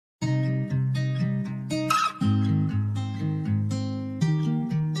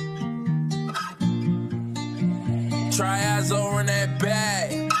Triazo in that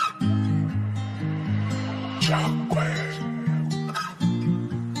bag. Shokwave.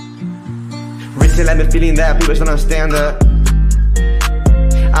 Recently I've been feeling that people don't understand that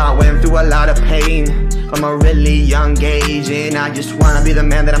I went through a lot of pain from a really young age, and I just wanna be the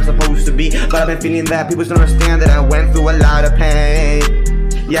man that I'm supposed to be. But I've been feeling that people don't understand that I went through a lot of pain.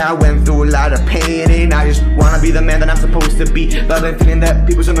 Yeah, I went through a lot of pain, and I just wanna be the man that I'm supposed to be. But I've been feeling that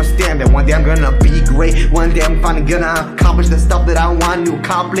people don't understand that one day I'm gonna be great. One day I'm finally gonna accomplish the stuff that I want to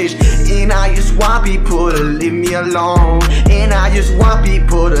accomplish. And I just want people to leave me alone, and I just want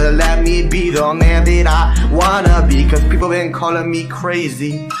people to let me be the man that I wanna be. Cause people been calling me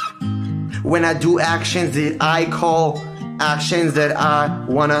crazy when I do actions that I call actions that I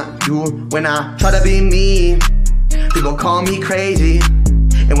wanna do. When I try to be me, people call me crazy.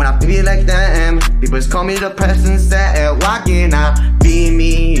 And when I feel like them, people just call me depressed and sad. Why can't I be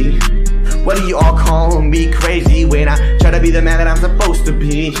me? Why do you all call me crazy when I try to be the man that I'm supposed to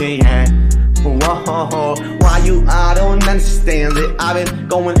be? Yeah. Whoa, why you? I don't understand it. I've been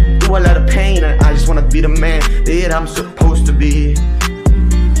going through a lot of pain, and I just wanna be the man that I'm supposed to be.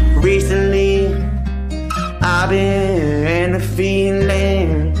 Recently, I've been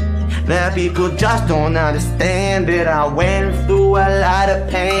feeling that people just don't understand that I went through a lot of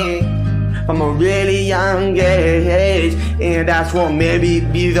pain from a really young age, and that's what made me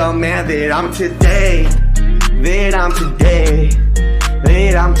be the man that I'm today. That I'm today.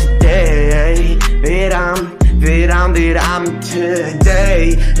 That I'm today. That I'm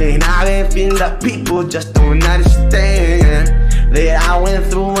today. And I've been feeling that people just don't understand that I went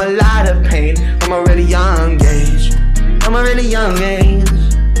through a lot of pain from a really young age. From a really young age.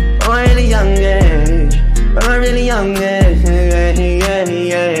 From a really young age. From a really young age.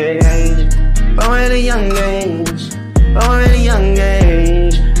 From a really young age. From a really young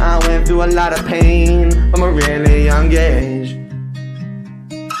age. I went through a lot of pain from a really young age.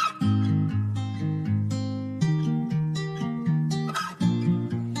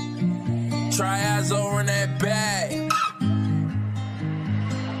 Triazo in that bag.